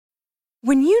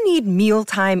When you need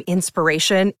mealtime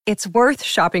inspiration, it's worth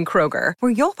shopping Kroger,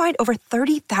 where you'll find over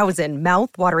 30,000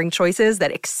 mouth-watering choices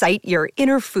that excite your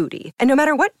inner foodie. And no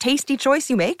matter what tasty choice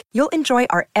you make, you'll enjoy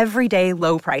our everyday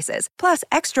low prices, plus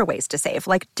extra ways to save,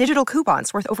 like digital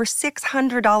coupons worth over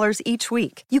 $600 each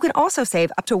week. You can also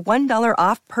save up to $1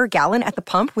 off per gallon at the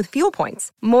pump with fuel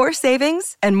points. More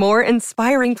savings and more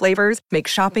inspiring flavors make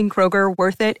shopping Kroger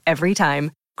worth it every time.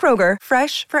 Kroger,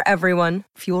 fresh for everyone.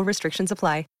 Fuel restrictions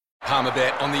apply.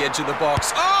 Palmerbet on the edge of the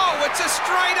box. Oh, it's a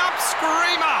straight-up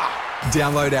screamer!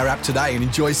 Download our app today and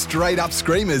enjoy straight-up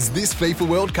screamers this FIFA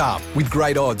World Cup with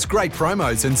great odds, great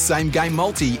promos and same-game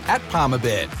multi at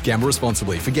Palmerbet. Gamble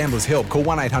responsibly. For Gamblers' Help, call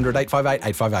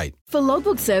 1-800-858-858. For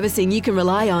logbook servicing you can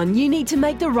rely on, you need to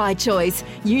make the right choice.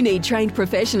 You need trained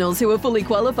professionals who are fully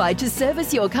qualified to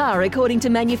service your car according to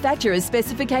manufacturer's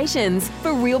specifications.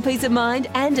 For real peace of mind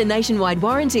and a nationwide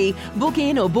warranty, book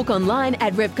in or book online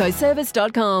at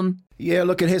repcoservice.com. Yeah,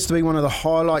 look, it has to be one of the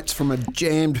highlights from a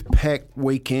jammed-packed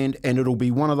weekend, and it'll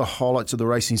be one of the highlights of the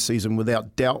racing season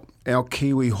without doubt. Our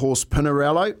Kiwi horse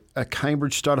Pinarello, a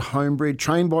Cambridge stud homebred,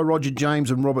 trained by Roger James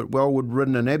and Robert Wellwood,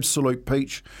 ridden an absolute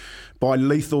peach by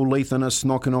Lethal Lethanus,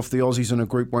 knocking off the Aussies in a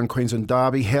Group 1 Queensland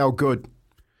Derby. How good?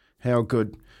 How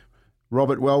good?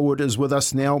 Robert Wellwood is with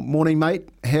us now. Morning, mate.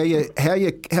 How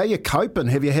you coping?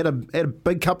 Have you had a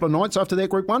big couple of nights after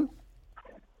that Group 1?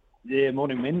 Yeah,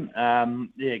 morning, men.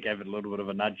 Gave it a little bit of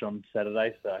a nudge on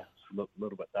Saturday, so it's a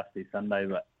little bit dusty Sunday,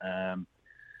 but it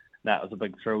was a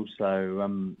big thrill.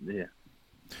 So yeah.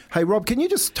 Hey, Rob, can you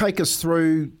just take us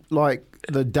through like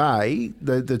the day,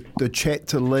 the chat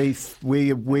to Leith, where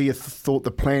you thought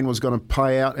the plan was going to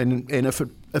play out, and if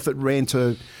it ran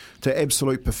to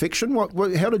absolute perfection?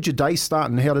 How did your day start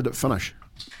and how did it finish?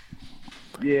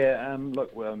 Yeah,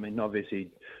 obviously,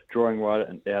 drawing right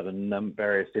out in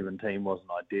barrier 17 wasn't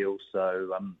ideal, so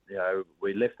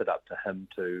we left it up to him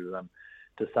to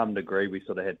some degree. We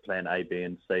sort of had plan A, B,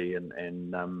 and C, and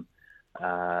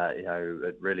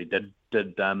it really did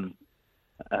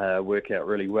work out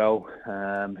really well.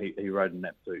 He rode an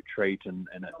absolute treat, and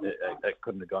it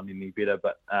couldn't have gone any better.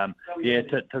 But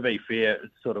to be fair,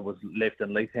 it sort of was left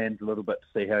in Leith's hands a little bit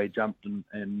to see how he jumped,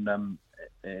 and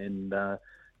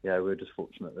we're just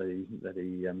fortunate that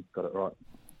he got it right.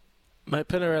 Mate,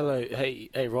 Pinarello,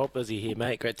 hey Rob, Izzy here,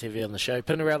 mate. Great to have you on the show.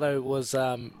 Pinarello was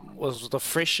the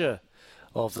fresher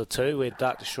of the two. We had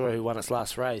Dark Destroyer who won its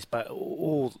last race, but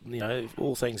all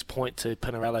things point to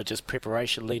Pinarello, just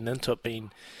preparation leading into it being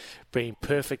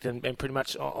perfect and pretty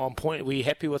much on point. Were you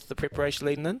happy with the preparation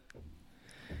leading in?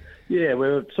 Yeah, we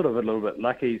were sort of a little bit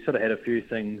lucky. Sort of had a few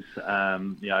things,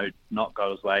 not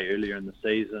go his way earlier in the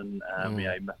season. He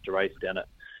missed a race down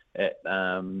at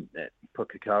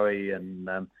Pukekohe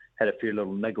and had a few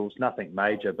little niggles, nothing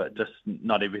major, but just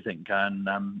not everything going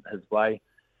his way.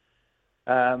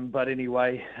 But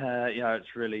anyway,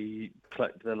 it's really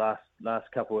clicked the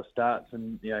last couple of starts,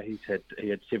 and he had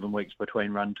 7 weeks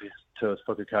between run to his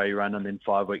Pukekohe run, and then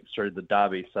 5 weeks through the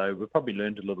Derby. So we probably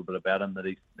learned a little bit about him, that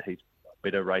he's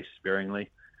better race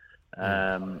sparingly,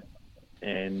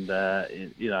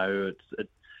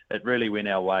 it really went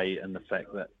our way in the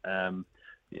fact that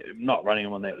not running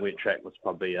him on that wet track was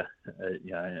probably a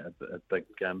big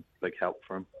help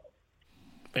for him.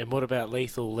 And what about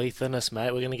Lethal Lethanus,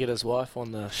 mate? We're going to get his wife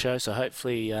on the show, so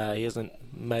hopefully he hasn't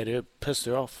pissed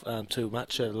her off too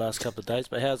much over the last couple of days.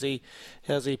 But how's he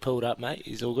pulled up, mate?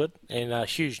 He's all good? And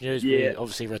huge news, we're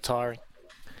obviously retiring.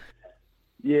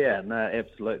 Yeah, no,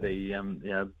 absolutely.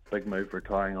 Big move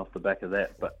retiring off the back of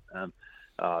that. But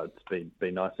it's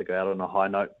been nice to go out on a high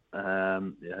note.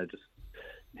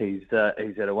 He's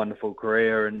had a wonderful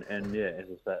career, and as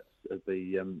I said, it'd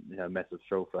be a massive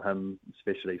thrill for him,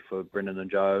 especially for Brendan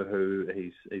and Joe, who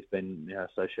he's been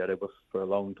associated with for a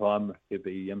long time. He'd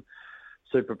be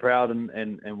super proud,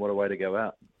 and what a way to go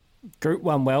out. Group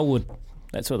 1 Wellwood,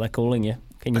 that's what they're calling you.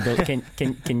 Can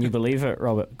you believe it,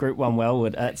 Robert? Group 1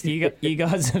 Wellwood. You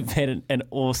guys have had an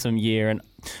awesome year, and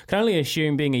I can only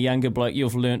assume, being a younger bloke,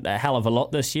 you've learnt a hell of a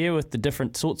lot this year with the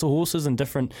different sorts of horses and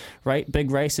different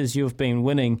big races you've been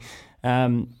winning.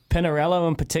 Pinarello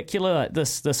in particular, like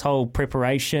this whole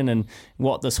preparation and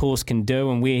what this horse can do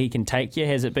and where he can take you,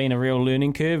 has it been a real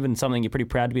learning curve and something you're pretty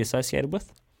proud to be associated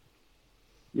with?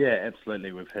 Yeah,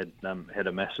 absolutely. We've had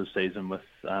a massive season with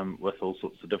all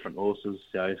sorts of different horses,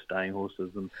 staying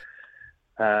horses and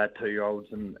 2-year-olds,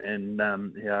 and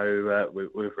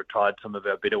we've retired some of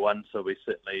our better ones, so we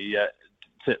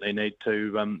certainly need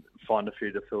to find a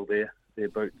few to fill their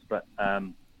boots. But as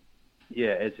you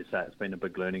say, it's been a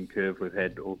big learning curve. We've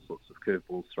had all sorts of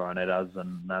curveballs thrown at us,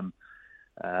 and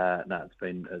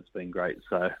it's been great.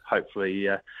 So hopefully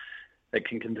it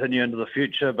can continue into the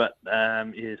future. But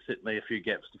certainly a few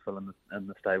gaps to fill in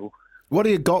the stable. What do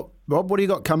you got, Rob? What do you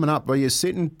got coming up? Are you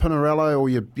setting Pinarello or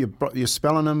you're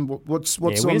spelling him? What's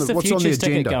on the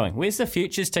agenda? Going? Where's the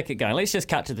futures ticket going? Let's just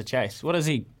cut to the chase. What is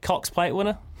he? Cox Plate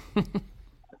winner?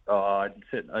 I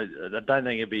don't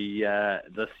think it'll be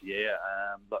this year.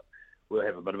 But we'll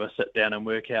have a bit of a sit down and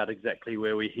work out exactly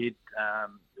where we head,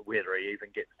 whether he even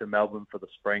gets to Melbourne for the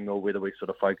spring or whether we sort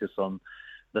of focus on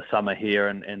the summer here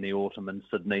and the autumn in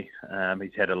Sydney.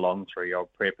 He's had a long 3-year-old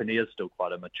prep and he is still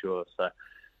quite immature. So,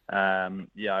 I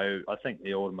think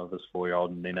the autumn of his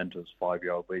 4-year-old and then into his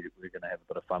 5-year-old, we're going to have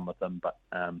a bit of fun with him. But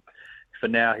for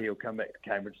now, he'll come back to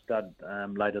Cambridge Stud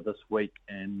later this week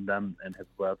and have a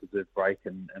well-deserved break,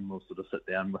 and we'll sort of sit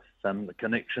down with the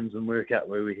connections and work out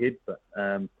where we head. But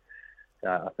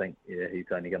I think he's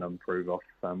only going to improve off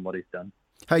what he's done.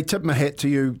 Hey, tip my hat to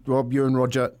you, Rob, you and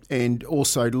Roger, and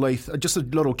also Leith. Just a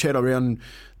little chat around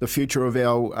the future of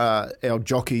our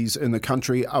jockeys in the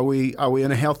country. Are we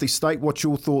in a healthy state? What's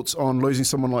your thoughts on losing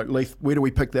someone like Leith? Where do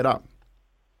we pick that up?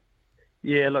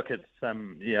 Yeah, look, it's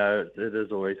it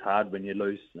is always hard when you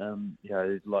lose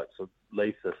likes of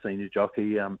Leith, a senior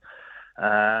jockey.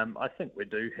 I think we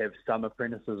do have some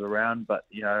apprentices around, but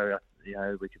we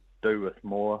could do with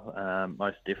more.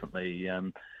 Most definitely,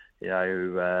 our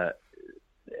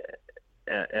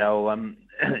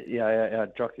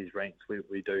jockeys ranks,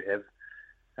 we do have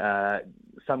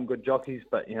some good jockeys,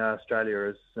 but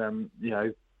Australia is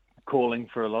calling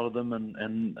for a lot of them,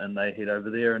 and they head over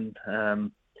there, and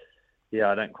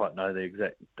I don't quite know the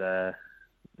exact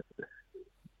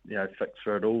fix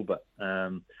for it all, but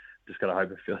just got to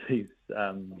hope a few of these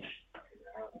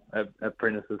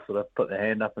apprentices sort of put their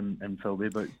hand up and fill their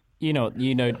boots. You know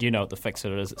what the fix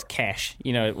of it is. It's cash.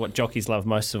 You know what jockeys love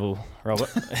most of all, Robert.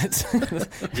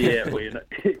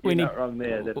 You're not wrong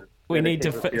there. We need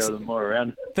to fix them more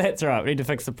around. That's right. We need to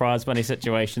fix the prize money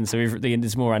situation so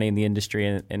there's more money in the industry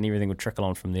and everything will trickle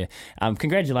on from there.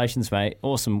 Congratulations, mate.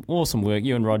 Awesome work.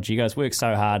 You and Roger, you guys work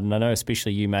so hard, and I know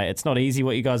especially you, mate. It's not easy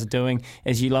what you guys are doing,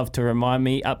 as you love to remind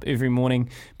me, up every morning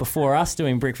before us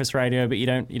doing breakfast radio, but you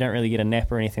don't really get a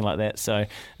nap or anything like that. So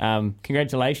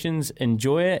congratulations,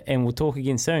 enjoy it, and we'll talk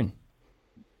again soon.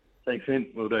 Thanks, man.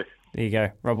 Will do. There you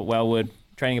go. Robert Wellwood,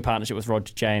 training a partnership with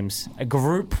Roger James. A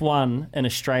Group 1 in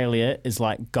Australia is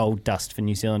like gold dust for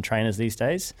New Zealand trainers these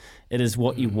days. It is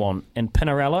what you want. And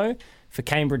Pinarello for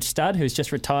Cambridge Stud, who's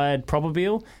just retired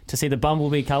Probabile, to see the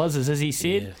Bumblebee colours, as he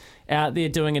said, out there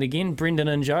doing it again. Brendan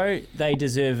and Joe, they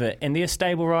deserve it. And their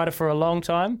stable rider for a long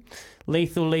time,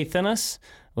 Lethal Leith Innes.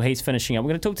 Well, he's finishing up. We're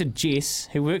going to talk to Jess,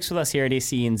 who works with us here at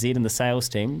SENZ in the sales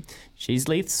team. She's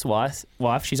Leith's wife.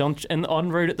 She's en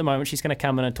route at the moment. She's going to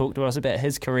come in and talk to us about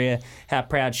his career, how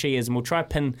proud she is, and we'll try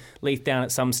pin Leith down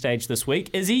at some stage this week.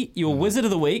 Izzy, your Wizard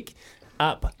of the Week,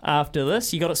 up after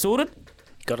this. You got it sorted?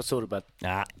 Got it sorted, bud.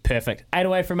 Perfect. 8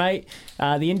 away from 8.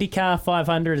 The IndyCar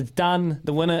 500 is done.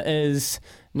 The winner is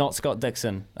not Scott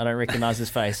Dixon. I don't recognise his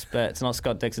face, but it's not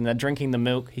Scott Dixon. They're drinking the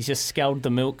milk. He's just scalded the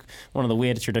milk. One of the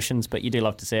weird traditions, but you do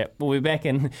love to see it. We'll be back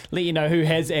and let you know who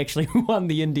has actually won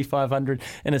the Indy 500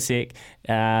 in a sec.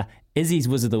 Izzy's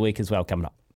Wizard of the Week as well coming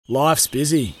up. Life's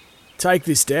busy. Take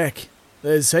this deck.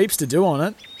 There's heaps to do on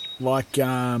it, like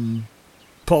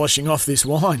polishing off this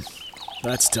wine.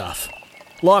 That's tough.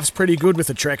 Life's pretty good with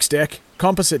a Trex deck.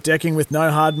 Composite decking with no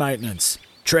hard maintenance.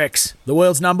 Trex, the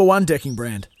world's #1 decking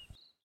brand.